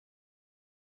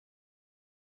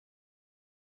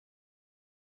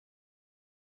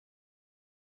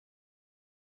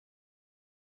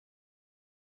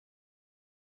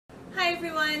Hi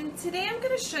everyone, today I'm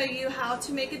going to show you how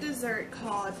to make a dessert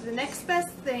called the next best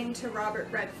thing to Robert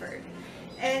Redford.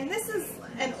 And this is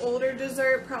an older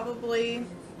dessert, probably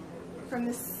from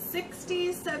the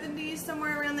 60s, 70s,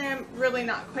 somewhere around there. I'm really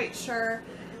not quite sure.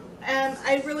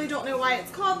 I really don't know why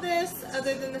it's called this,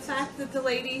 other than the fact that the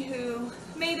lady who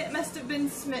made it must have been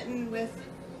smitten with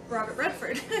Robert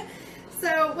Redford.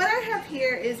 So what I have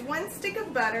here is 1 stick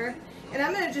of butter, and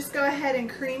I'm going to just go ahead and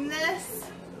cream this.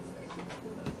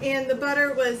 And the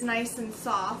butter was nice and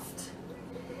soft.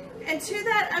 And to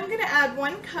that, I'm going to add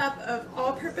 1 cup of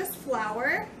all-purpose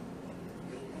flour.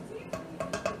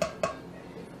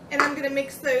 And I'm going to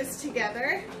mix those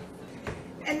together.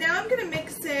 And now I'm going to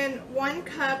mix in 1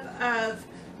 cup of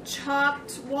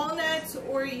chopped walnuts,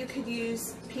 or you could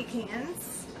use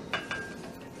pecans.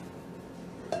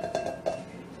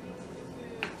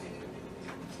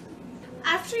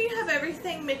 After you have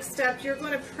everything mixed up, you're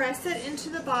going to press it into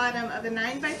the bottom of a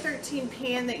 9x13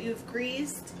 pan that you've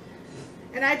greased.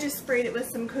 And I just sprayed it with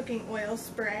some cooking oil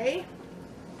spray.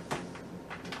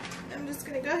 I'm just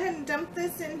going to go ahead and dump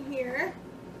this in here.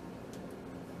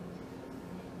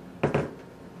 And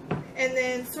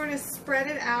then sort of spread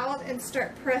it out and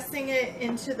start pressing it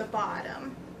into the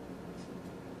bottom.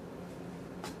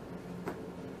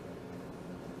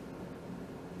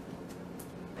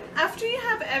 After you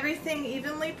have everything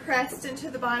evenly pressed into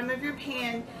the bottom of your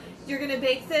pan, you're going to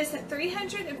bake this at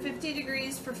 350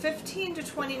 degrees for 15 to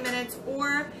 20 minutes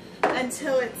or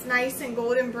until it's nice and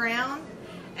golden brown.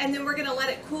 And then we're going to let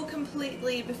it cool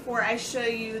completely before I show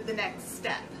you the next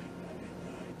step.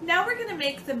 Now we're going to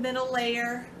make the middle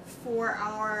layer for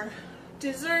our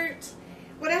dessert.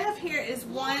 What I have here is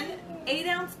 1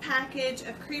 8-ounce package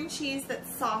of cream cheese that's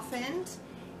softened.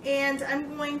 And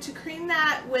I'm going to cream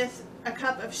that with a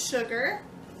cup of sugar.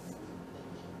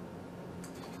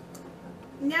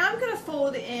 Now I'm going to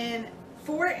fold in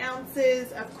 4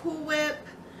 ounces of Cool Whip.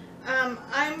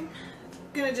 I'm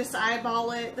going to just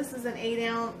eyeball it. This is an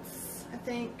 8-ounce, I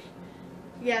think.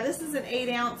 Yeah, this is an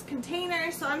 8-ounce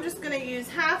container, so I'm just going to use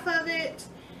half of it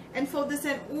and fold this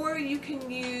in, or you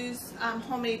can use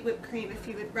homemade whipped cream if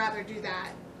you would rather do that.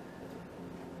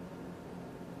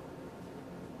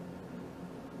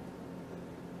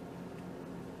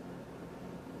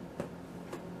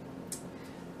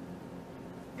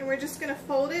 And we're just going to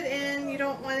fold it in. You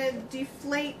don't want to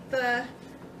deflate the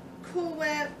Cool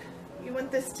Whip. You want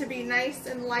this to be nice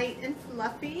and light and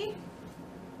fluffy.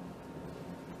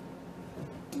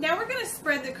 Now we're going to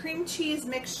spread the cream cheese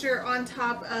mixture on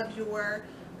top of your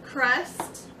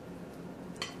crust.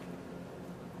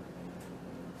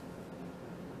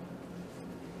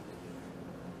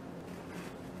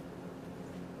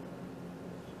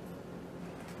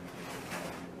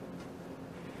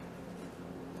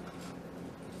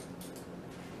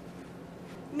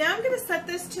 Now I'm going to set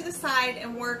this to the side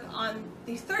and work on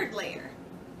the 3rd layer.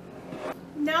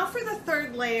 Now for the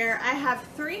 3rd layer, I have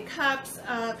 3 cups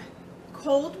of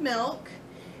cold milk,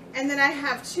 and then I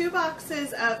have 2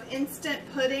 boxes of instant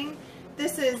pudding.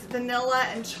 This is vanilla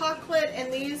and chocolate,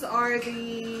 and these are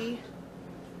the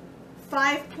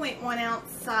 5.1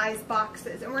 ounce size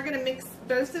boxes, and we're going to mix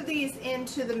both of these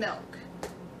into the milk.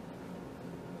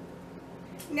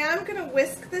 Now I'm going to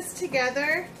whisk this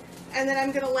together, and then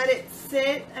I'm going to let it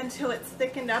sit until it's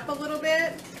thickened up a little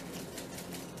bit.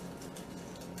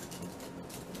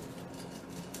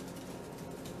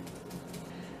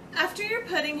 After your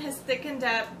pudding has thickened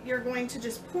up, you're going to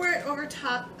just pour it over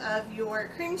top of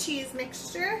your cream cheese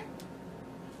mixture.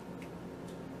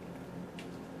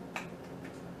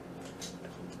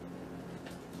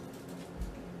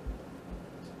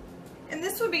 And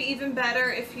this would be even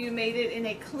better if you made it in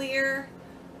a clear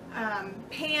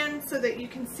pan so that you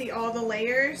can see all the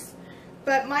layers.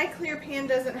 But my clear pan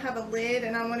doesn't have a lid,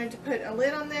 and I wanted to put a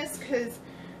lid on this because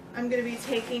I'm going to be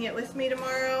taking it with me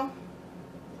tomorrow.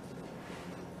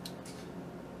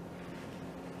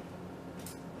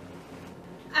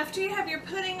 After you have your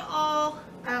pudding all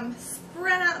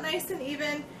spread out nice and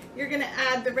even, you're going to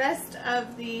add the rest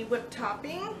of the whipped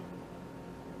topping.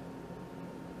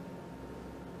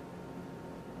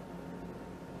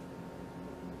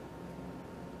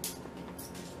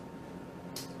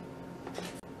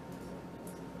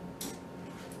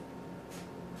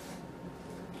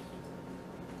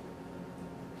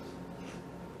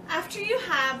 After you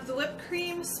have the whipped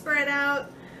cream spread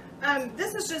out,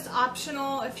 this is just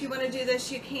optional. If you want to do this,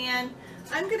 you can.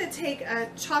 I'm going to take a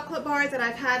chocolate bar that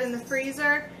I've had in the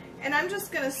freezer, and I'm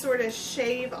just going to sort of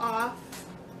shave off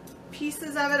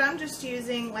pieces of it. I'm just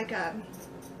using like a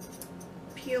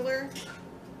peeler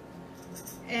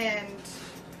and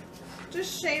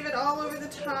just shave it all over the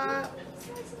top.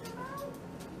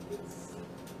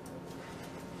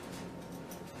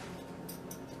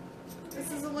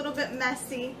 This is a little bit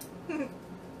messy.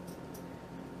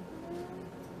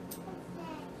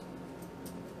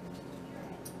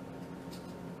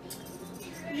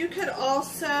 You could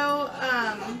also,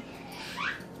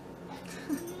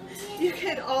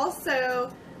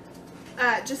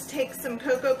 just take some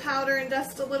cocoa powder and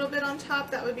dust a little bit on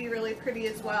top. That would be really pretty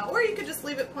as well. Or you could just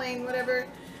leave it plain, whatever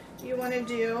you want to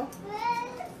do.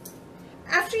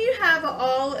 After you have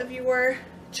all of your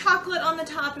chocolate on the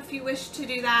top, if you wish to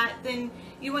do that, then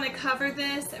you want to cover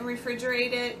this and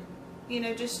refrigerate it. You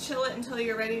know, just chill it until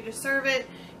you're ready to serve it.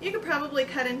 You could probably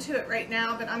cut into it right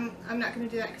now, but I'm not going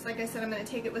to do that because, like I said, I'm going to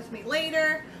take it with me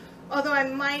later. Although I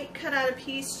might cut out a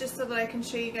piece just so that I can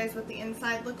show you guys what the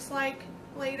inside looks like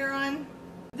later on.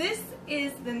 This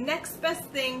is the next best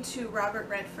thing to Robert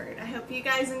Redford. I hope you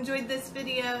guys enjoyed this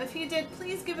video. If you did,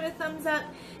 please give it a thumbs up.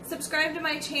 Subscribe to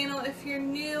my channel if you're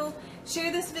new. Share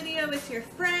this video with your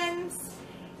friends.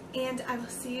 And I will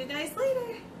see you guys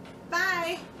later.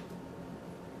 Bye!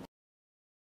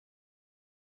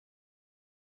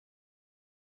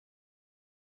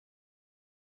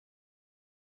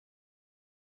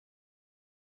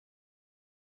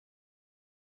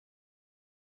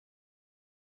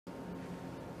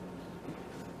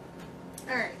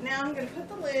 Alright, now I'm going to put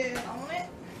the lid on it.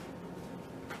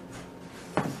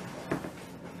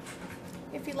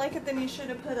 If you like it, then you should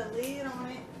have put a lid on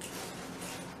it.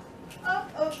 Oh,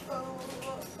 oh, oh.